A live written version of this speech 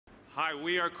Hi,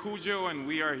 we are Cujo, and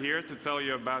we are here to tell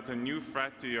you about a new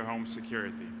threat to your home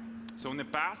security. So in the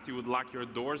past, you would lock your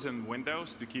doors and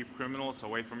windows to keep criminals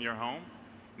away from your home.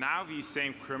 Now these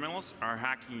same criminals are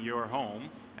hacking your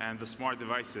home and the smart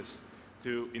devices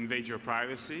to invade your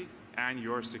privacy and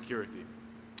your security.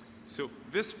 So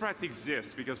this threat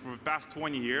exists because for the past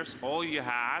 20 years, all you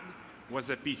had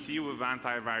was a PC with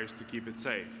antivirus to keep it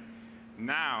safe.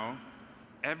 Now,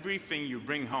 everything you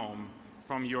bring home,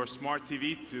 from your smart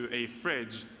TV to a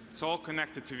fridge, it's all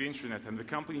connected to the internet, and the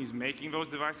companies making those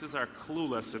devices are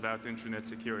clueless about internet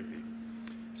security.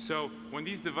 So when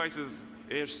these devices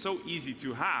are so easy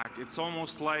to hack, it's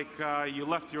almost like you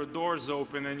left your doors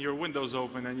open and your windows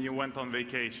open and you went on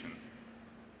vacation.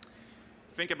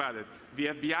 Think about it. The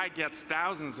FBI gets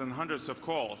thousands and hundreds of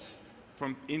calls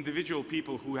from individual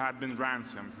people who had been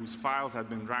ransomed, whose files had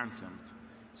been ransomed.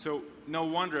 So no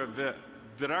wonder the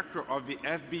director of the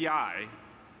FBI,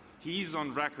 he's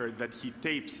on record that he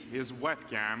tapes his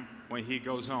webcam when he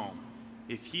goes home.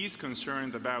 If he's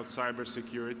concerned about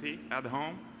cybersecurity at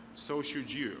home, so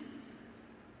should you.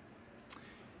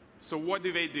 So what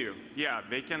do? Yeah,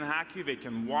 they can hack you, they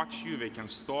can watch you, they can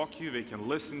stalk you, they can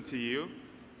listen to you.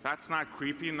 If that's not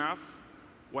creepy enough,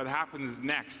 what happens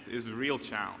next is the real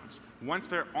challenge. Once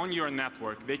they're on your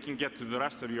network, they can get to the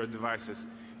rest of your devices.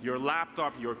 Your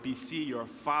laptop, your PC, your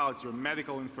files, your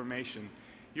medical information.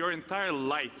 Your entire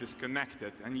life is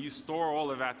connected, and you store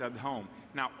all of that at home.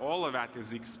 Now, all of that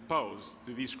is exposed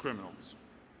to these criminals.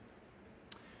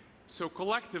 So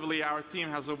collectively, our team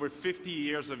has over 50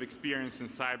 years of experience in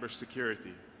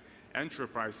cybersecurity,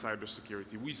 enterprise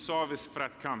cybersecurity. We saw this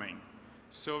threat coming.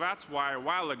 So that's why a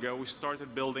while ago we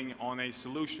started building on a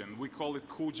solution. We call it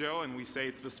Cujo, and we say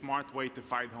it's the smart way to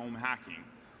fight home hacking.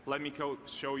 Let me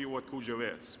show you what Cujo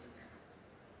is.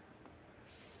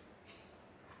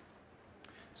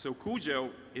 So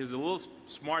Cujo is a little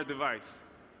smart device,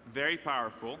 very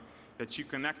powerful, that you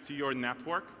connect to your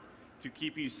network to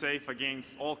keep you safe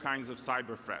against all kinds of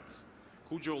cyber threats.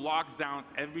 Cujo locks down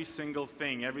every single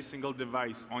thing, every single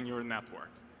device on your network.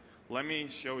 Let me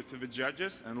show it to the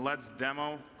judges, and let's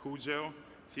demo Cujo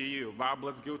to you. Bob,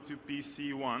 let's go to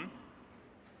PC1.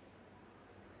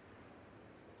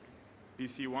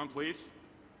 PC1, please.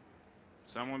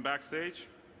 Someone backstage?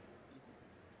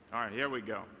 All right, here we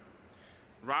go.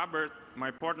 Robert, my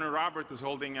partner Robert, is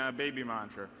holding a baby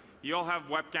monitor. You all have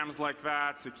webcams like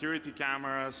that, security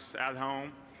cameras at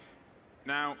home.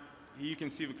 Now, you can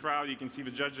see the crowd, you can see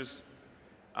the judges.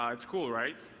 It's cool,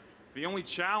 right? The only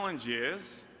challenge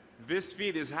is this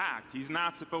feed is hacked. He's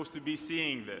not supposed to be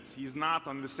seeing this. He's not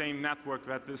on the same network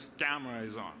that this camera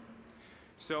is on.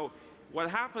 So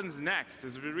what happens next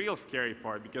is the real scary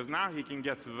part, because now he can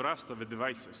get to the rest of the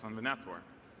devices on the network.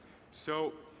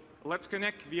 So let's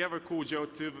connect the other Cujo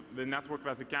to the network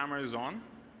that the camera is on.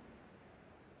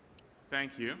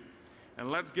 Thank you.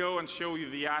 And let's go and show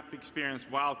you the app experience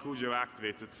while Cujo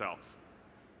activates itself.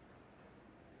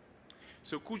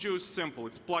 So Cujo is simple.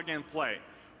 It's plug and play.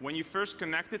 When you first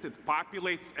connect it, it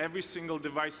populates every single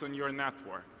device on your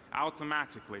network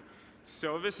automatically.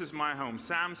 So this is my home,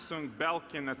 Samsung,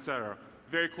 Belkin, etc.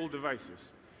 Very cool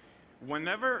devices.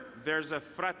 Whenever there's a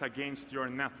threat against your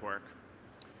network,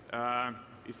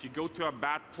 if you go to a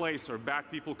bad place or bad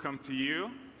people come to you,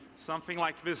 something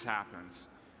like this happens.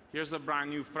 Here's a brand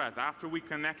new threat. After we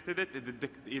connected it,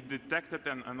 it detected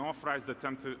an unauthorized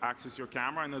attempt to access your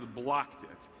camera, and it blocked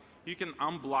it. You can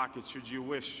unblock it should you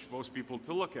wish those people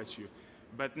to look at you.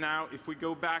 But now, if we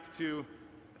go back to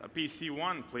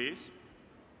PC1, please.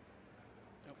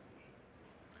 Yep.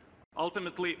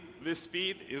 Ultimately, this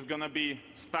feed is going to be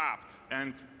stopped,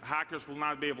 and hackers will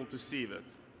not be able to see it.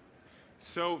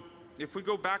 So if we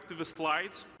go back to the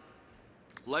slides,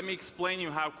 let me explain you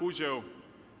how Cujo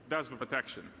does the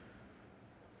protection.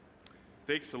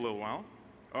 Takes a little while.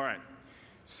 All right.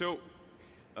 So,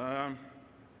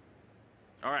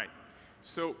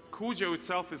 So Cujo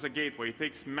itself is a gateway. It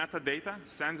takes metadata,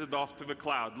 sends it off to the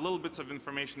cloud, little bits of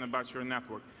information about your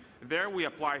network. There we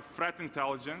apply threat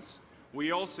intelligence.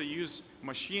 We also use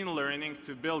machine learning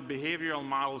to build behavioral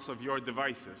models of your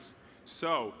devices.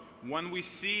 So when we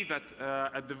see that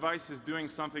a device is doing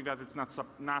something that it's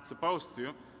not supposed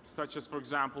to, such as, for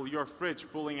example, your fridge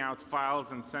pulling out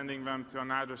files and sending them to an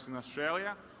address in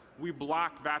Australia, we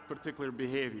block that particular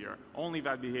behavior, only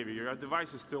that behavior. Your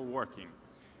device is still working.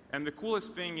 And the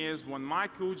coolest thing is, when my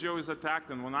Cujo is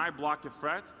attacked and when I block a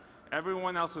threat,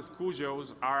 everyone else's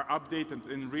Cujos are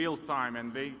updated in real time,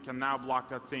 and they can now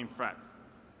block that same threat.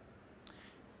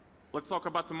 Let's talk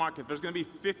about the market. There's going to be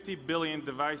 50 billion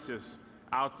devices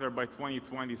out there by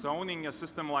 2020. So owning a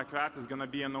system like that is going to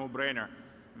be a no-brainer.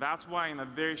 That's why in a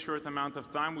very short amount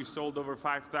of time, we sold over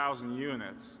 5,000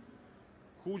 units.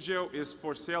 Cujo is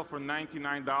for sale for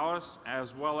 $99,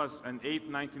 as well as an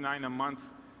 $8.99 a month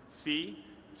fee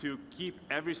to keep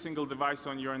every single device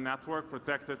on your network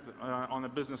protected on a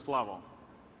business level,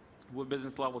 with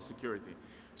business level security.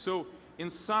 So in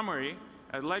summary,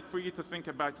 I'd like for you to think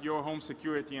about your home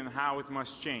security and how it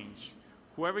must change.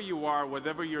 Whoever you are,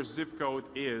 whatever your zip code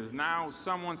is, now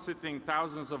someone sitting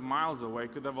thousands of miles away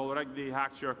could have already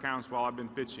hacked your accounts while I've been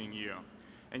pitching you.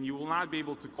 And you will not be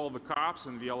able to call the cops,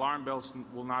 and the alarm bells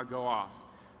will not go off.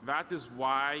 That is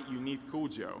why you need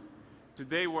Cujo.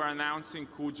 Today we're announcing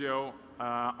Cujo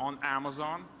on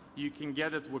Amazon. You can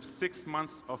get it with 6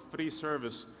 months of free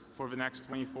service for the next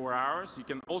 24 hours. You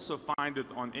can also find it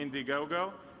on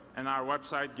Indiegogo and our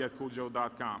website,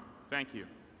 getcujo.com. Thank you.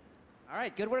 All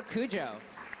right, good work, Cujo.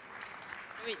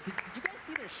 Wait, did you guys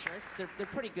see their shirts? They're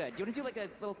pretty good. Do you want to do like a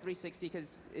little 360?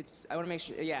 Because I want to make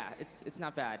sure, yeah, it's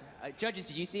not bad. Judges,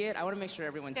 did you see it? I want to make sure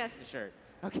everyone sees the shirt.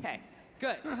 Okay,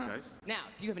 good. Nice. Now,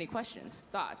 do you have any questions,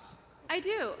 thoughts? I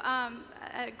do.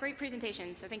 A great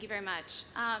presentation, so thank you very much.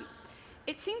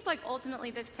 It seems like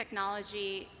ultimately this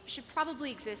technology should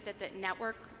probably exist at the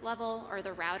network level or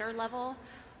the router level.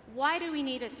 Why do we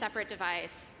need a separate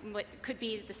device, what could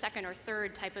be the second or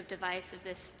third type of device of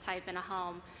this type in a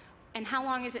home? And how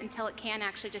long is it until it can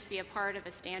actually just be a part of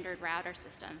a standard router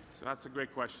system? So that's a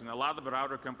great question. A lot of the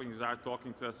router companies are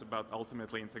talking to us about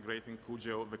ultimately integrating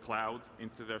Cujo, the cloud,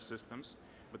 into their systems.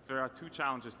 But there are two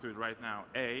challenges to it right now.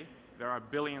 A, there are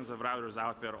billions of routers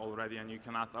out there already, and you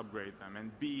cannot upgrade them.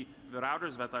 And B, the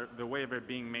routers that are the way they're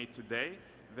being made today,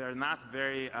 they're not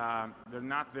very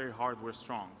hardware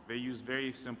strong. They use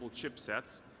very simple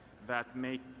chipsets that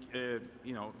make,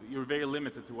 you're very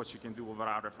limited to what you can do with a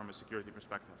router from a security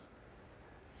perspective.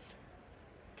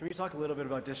 Can we talk a little bit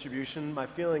about distribution? My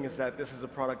feeling is that this is a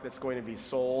product that's going to be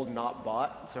sold, not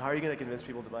bought. So how are you going to convince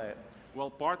people to buy it?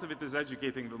 Well, part of it is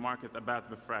educating the market about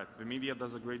the threat. The media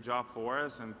does a great job for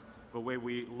us, and the way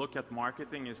we look at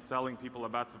marketing is telling people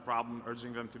about the problem,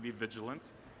 urging them to be vigilant,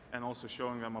 and also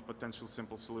showing them a potential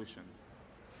simple solution.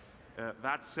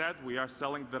 That said, we are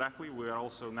selling directly. We are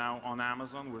also now on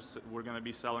Amazon. We're going to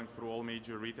be selling through all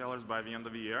major retailers by the end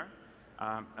of the year.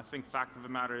 I think fact of the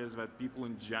matter is that people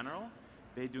in general,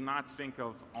 they do not think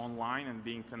of online and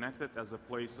being connected as a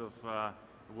place of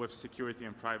with security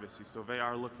and privacy. So they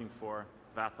are looking for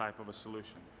that type of a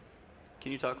solution.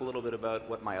 Can you talk a little bit about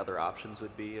what my other options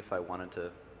would be if I wanted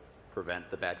to prevent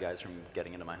the bad guys from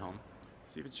getting into my home?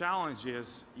 See, the challenge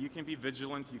is you can be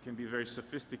vigilant, you can be very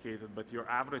sophisticated, but your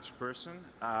average person,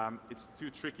 it's too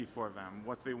tricky for them.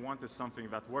 What they want is something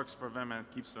that works for them and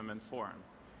keeps them informed.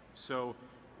 So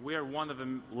we are one of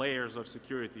the layers of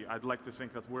security. I'd like to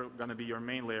think that we're going to be your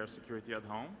main layer of security at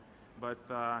home, but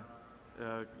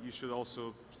you should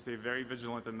also stay very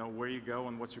vigilant and know where you go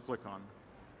and what you click on.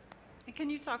 And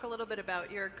can you talk a little bit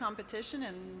about your competition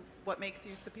and what makes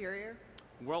you superior?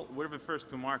 Well, we're the first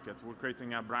to market. We're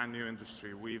creating a brand new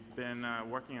industry. We've been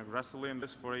working aggressively in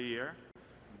this for a year,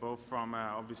 both from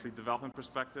obviously development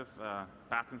perspective,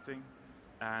 patenting,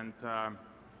 and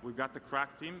we've got the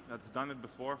crack team that's done it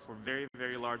before for very,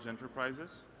 very large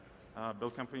enterprises,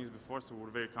 built companies before, so we're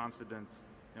very confident,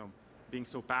 being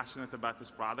so passionate about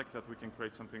this product that we can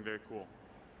create something very cool.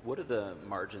 What are the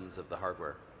margins of the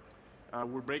hardware?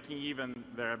 We're breaking even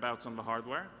thereabouts on the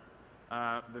hardware.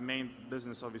 The main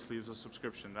business obviously is a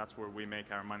subscription. That's where we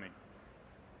make our money.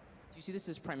 Do you see this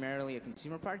as primarily a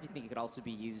consumer product? Do you think it could also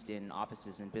be used in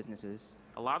offices and businesses?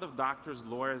 A lot of doctors,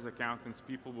 lawyers, accountants,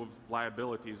 people with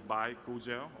liabilities buy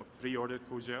Cujo or pre-ordered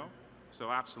Cujo. So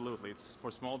absolutely, it's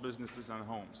for small businesses and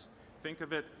homes. Think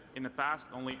of it, in the past,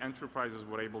 only enterprises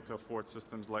were able to afford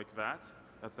systems like that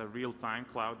are real-time,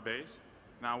 cloud-based.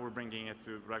 Now we're bringing it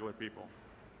to regular people.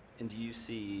 And do you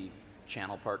see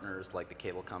channel partners like the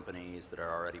cable companies that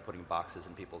are already putting boxes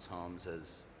in people's homes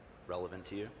as relevant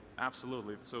to you?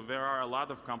 Absolutely. So there are a lot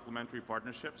of complementary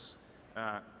partnerships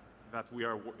that we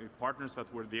are partners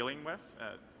that we're dealing with.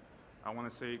 I want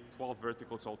to say 12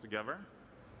 verticals altogether.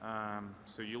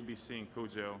 So you'll be seeing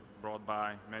Cujo brought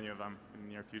by many of them in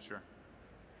the near future.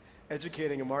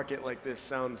 Educating a market like this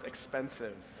sounds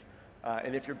expensive.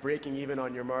 And if you're breaking even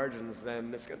on your margins,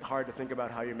 then it's hard to think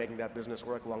about how you're making that business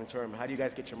work long term. How do you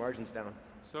guys get your margins down?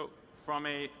 So from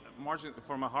a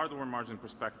hardware margin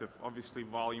perspective, obviously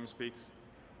volume speaks,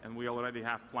 and we already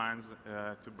have plans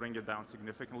to bring it down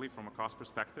significantly from a cost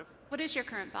perspective. What is your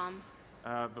current BOM?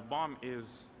 The BOM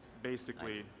is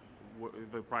basically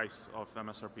the price of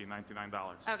MSRP,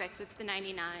 $99. Okay, so it's the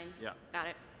 99. Yeah. Got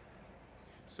it.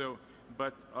 So,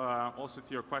 but also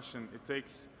to your question, it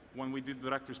takes, when we do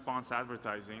direct response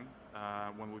advertising,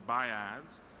 when we buy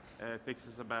ads. It takes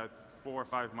us about 4 or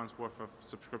 5 months worth of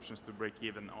subscriptions to break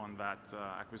even on that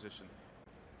acquisition.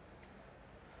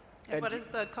 And what is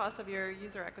the cost of your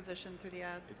user acquisition through the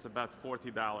ads? It's about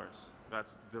 $40.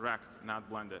 That's direct, not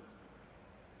blended.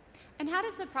 And how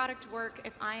does the product work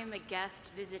if I am a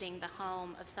guest visiting the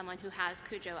home of someone who has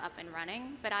Cujo up and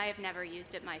running, but I have never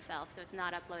used it myself, so it's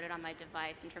not uploaded on my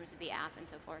device in terms of the app and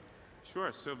so forth?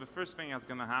 Sure. So the first thing that's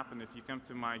going to happen if you come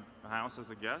to my house as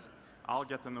a guest, I'll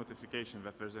get a notification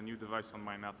that there's a new device on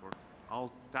my network.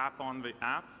 I'll tap on the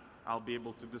app. I'll be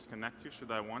able to disconnect you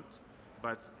should I want.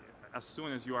 But as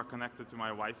soon as you are connected to my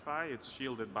Wi-Fi, it's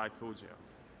shielded by Cujo.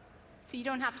 So you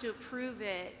don't have to approve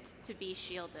it to be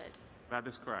shielded? That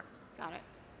is correct. Got it.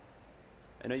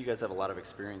 I know you guys have a lot of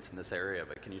experience in this area,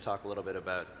 but can you talk a little bit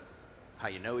about how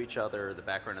you know each other, the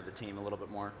background of the team a little bit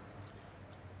more?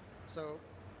 So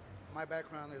my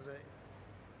background is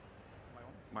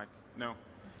Mike, no.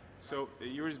 So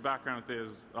Yuri's background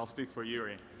is, I'll speak for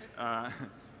Yuri.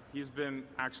 He's been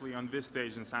actually on this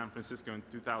stage in San Francisco in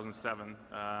 2007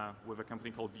 with a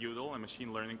company called Viewdle, a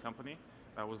machine learning company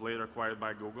that was later acquired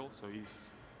by Google. So he's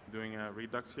doing a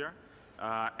Redux here.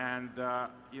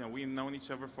 You know, we've known each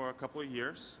other for a couple of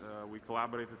years. We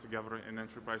collaborated together in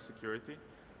enterprise security.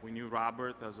 We knew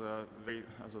Robert as a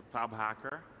top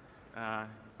hacker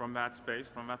from that space,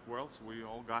 from that world. So we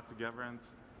all got together and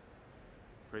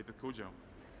created Cujo.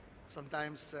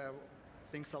 sometimes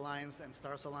things aligns and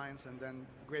stars aligns, and then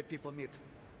great people meet.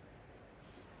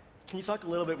 Can you talk a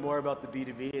little bit more about the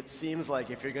B2B? It seems like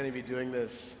if you're going to be doing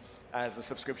this as a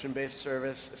subscription-based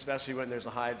service, especially when there's a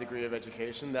high degree of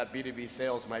education, that B2B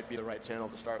sales might be the right channel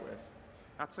to start with.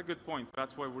 That's a good point.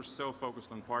 That's why we're so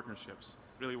focused on partnerships,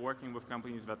 really working with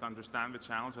companies that understand the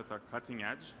challenge, that are cutting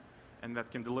edge, and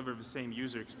that can deliver the same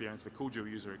user experience, the Cujo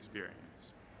user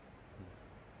experience.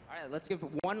 All right, let's give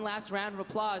one last round of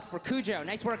applause for Cujo.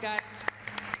 Nice work, guys.